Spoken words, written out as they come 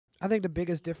I think the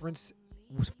biggest difference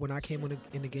was when I came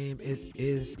in the game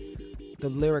is the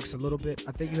lyrics a little bit.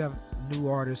 I think you have new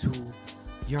artists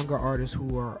younger artists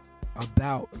who are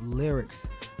about lyrics,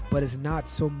 but it's not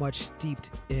so much steeped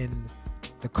in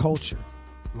the culture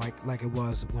like it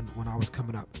was when I was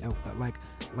coming up.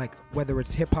 Like whether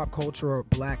it's hip hop culture or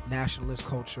black nationalist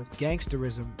culture,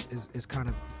 gangsterism is kind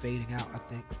of fading out, I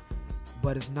think.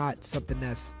 But it's not something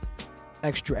that's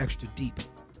extra deep.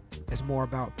 It's more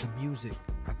about the music,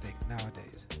 I think,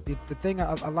 nowadays. The thing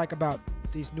I like about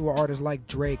these newer artists like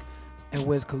Drake and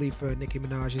Wiz Khalifa and Nicki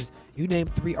Minaj is you name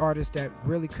 3 artists that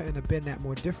really couldn't have been that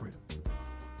more different.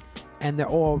 And they're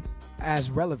all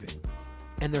as relevant.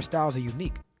 And their styles are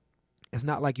unique. It's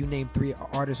not like you name 3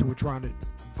 artists who are trying to,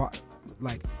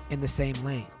 like, in the same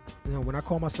lane. You know, when I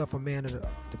call myself a man of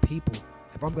the people,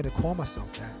 if I'm going to call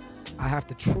myself that, I have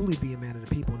to truly be a man of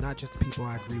the people, not just the people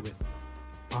I agree with.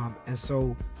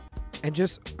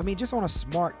 Just on a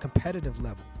smart, competitive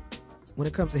level, when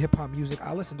it comes to hip hop music,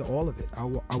 I listen to all of it.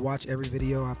 I watch every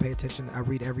video. I pay attention. I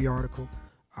read every article.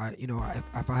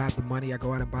 If I have the money, I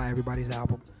go out and buy everybody's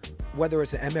album. Whether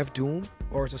it's an MF Doom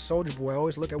or it's a Soulja Boy, I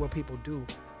always look at what people do,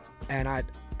 and I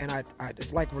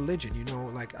it's like religion, you know.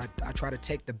 Like I try to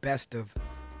take the best of,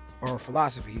 or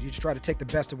philosophy. You just try to take the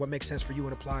best of what makes sense for you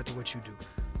and apply it to what you do,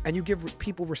 and you give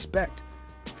people respect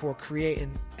for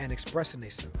creating and expressing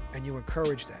themselves, and you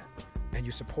encourage that, and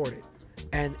you support it,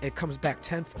 and it comes back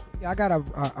tenfold. I got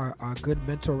a good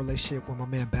mentor relationship with my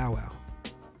man Bow Wow,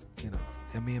 you know,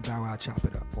 and me and Bow Wow chop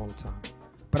it up all the time.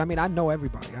 But I mean, I know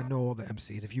everybody. I know all the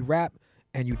MCs. If you rap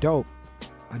and you dope,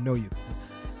 I know you.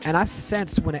 And I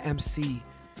sense when an MC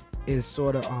is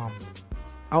sort of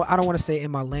I don't want to say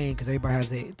in my lane because everybody has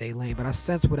their lane, but I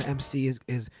sense when an MC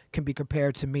is can be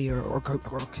compared to me or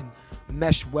can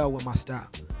mesh well with my style.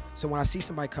 So when I see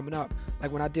somebody coming up,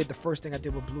 like when I did the first thing I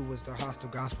did with Blue was the Hostile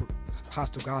Gospel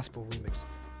remix,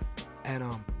 and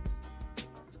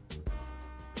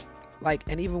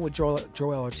and even with Joel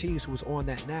Ortiz, who's on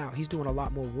that now, he's doing a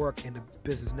lot more work in the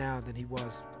business now than he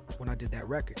was when I did that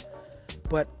record.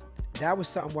 But that was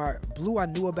something where Blue I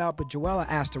knew about, but Joel I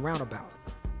asked around about.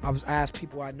 I asked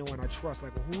people I know and I trust,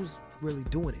 like, well, who's really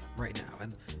doing it right now?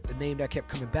 And the name that kept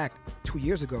coming back 2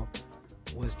 years ago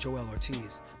was Joel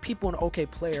Ortiz. People in OK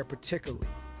Player particularly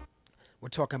were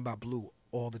talking about Blue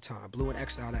all the time. Blue and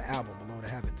Exile, that album, Below the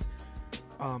Heavens.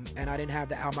 And I didn't have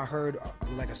the album. I heard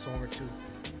like a song or two.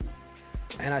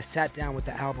 And I sat down with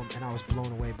the album and I was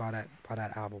blown away by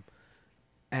that album.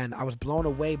 And I was blown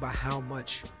away by how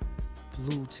much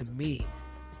Blue to me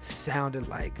sounded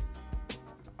like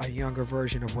a younger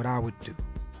version of what I would do.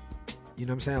 You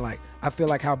know what I'm saying? Like, I feel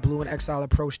like how Blue and Exile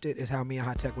approached it is how me and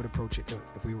High Tech would approach it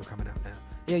if we were coming out now.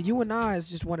 Yeah, You and I is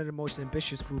just one of the most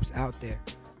ambitious groups out there.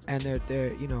 And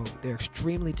they're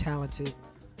extremely talented,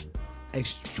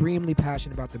 extremely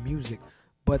passionate about the music,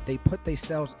 but they put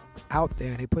themselves out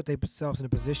there and they put themselves in a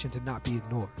position to not be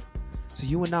ignored. So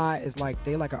You and I is like,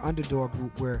 they're like an underdog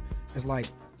group where it's like,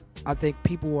 I think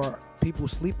people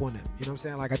sleep on them. You know what I'm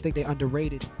saying? Like, I think they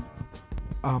underrated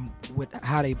with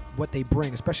what they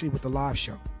bring, especially with the live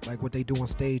show. Like, what they do on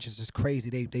stage is just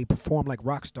crazy. They perform like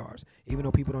rock stars. Even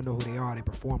though people don't know who they are, they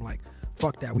perform like,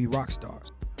 fuck that, we rock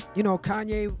stars. You know,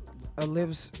 Kanye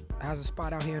has a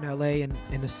spot out here in LA, and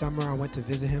in the summer I went to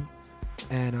visit him,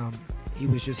 and he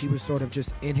was sort of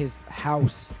just in his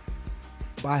house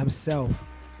by himself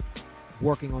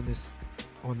working on this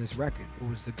record. It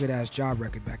was the Good Ass Job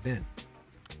record back then.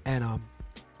 And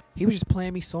he was just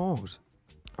playing me songs.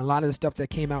 A lot of the stuff that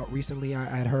came out recently I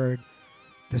had heard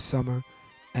this summer.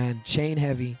 And Chain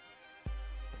Heavy,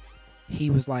 he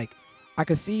was like, I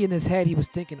could see in his head he was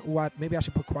thinking, oh, maybe I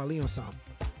should put Kweli on something.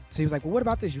 So he was like, well, what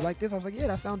about this? You like this? I was like, yeah,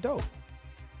 that sounds dope.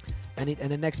 And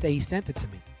the next day he sent it to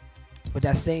me. But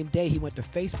that same day he went to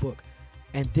Facebook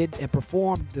and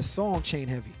performed the song Chain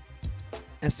Heavy.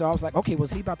 And so I was like, okay,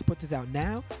 was he about to put this out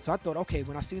now? So I thought, okay,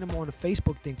 when I seen him on the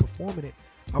Facebook thing performing it,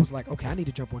 I was like, okay, I need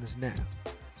to jump on this now.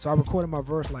 So I recorded my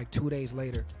verse like 2 days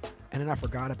later, and then I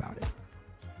forgot about it.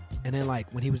 And then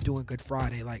like when he was doing Good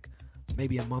Friday, like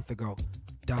maybe a month ago,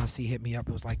 Don C hit me up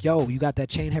and was like, yo, you got that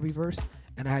Chain Heavy verse?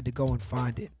 And I had to go and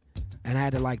find it. And I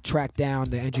had to like track down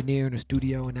the engineer in the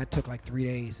studio, and that took like 3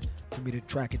 days for me to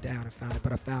track it down and find it.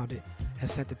 But I found it and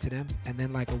sent it to them. And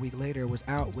then like a week later, it was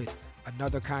out with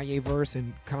another Kanye verse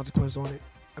and Consequence on it.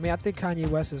 I mean, I think Kanye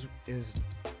West is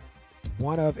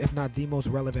one of, if not the most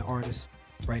relevant artist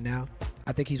right now.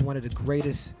 I think he's one of the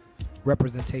greatest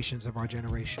representations of our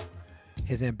generation.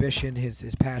 His ambition,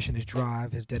 his passion, his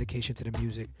drive, his dedication to the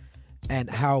music, and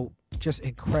how just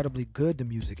incredibly good the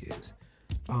music is.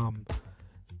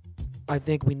 I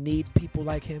think we need people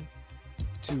like him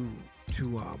to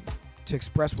to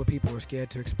express what people are scared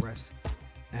to express.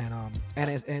 And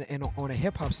on a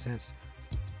hip hop sense,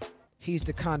 he's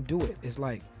the conduit. It's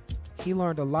like he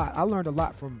learned a lot. I learned a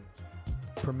lot from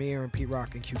Premier and Pete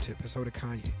Rock and Q-Tip, and so did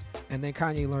Kanye. And then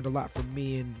Kanye learned a lot from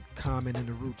me and Common and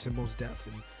the Roots and Mos Def.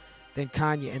 And then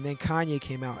Kanye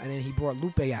came out, and then he brought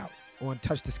Lupe out on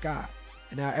Touch the Sky.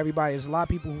 And now there's a lot of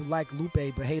people who like Lupe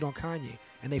but hate on Kanye,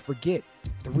 and they forget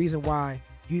the reason why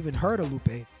you even heard of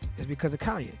Lupe is because of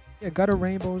Kanye. Yeah, Gutter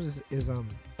Rainbows is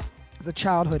a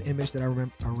childhood image that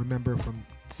I remember from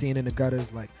seeing in the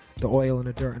gutters, like the oil and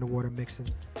the dirt and the water mixing,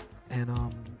 and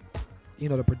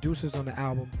the producers on the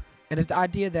album, and it's the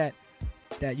idea that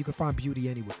you can find beauty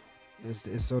anywhere.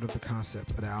 Is sort of the concept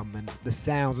of the album, and the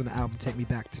sounds on the album take me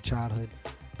back to childhood.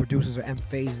 Producers are M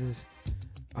Phases,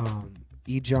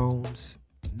 E Jones,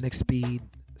 Nick Speed,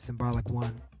 Symbolic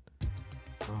One.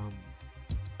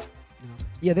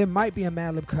 Yeah, there might be a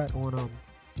Madlib cut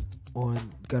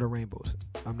on Gutter Rainbows.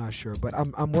 I'm not sure, but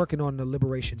I'm working on the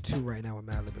Liberation 2 right now with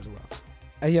Madlib as well.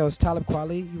 Hey yo, it's Talib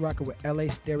Kweli. You rocking with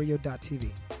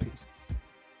LAstereo.tv. Peace.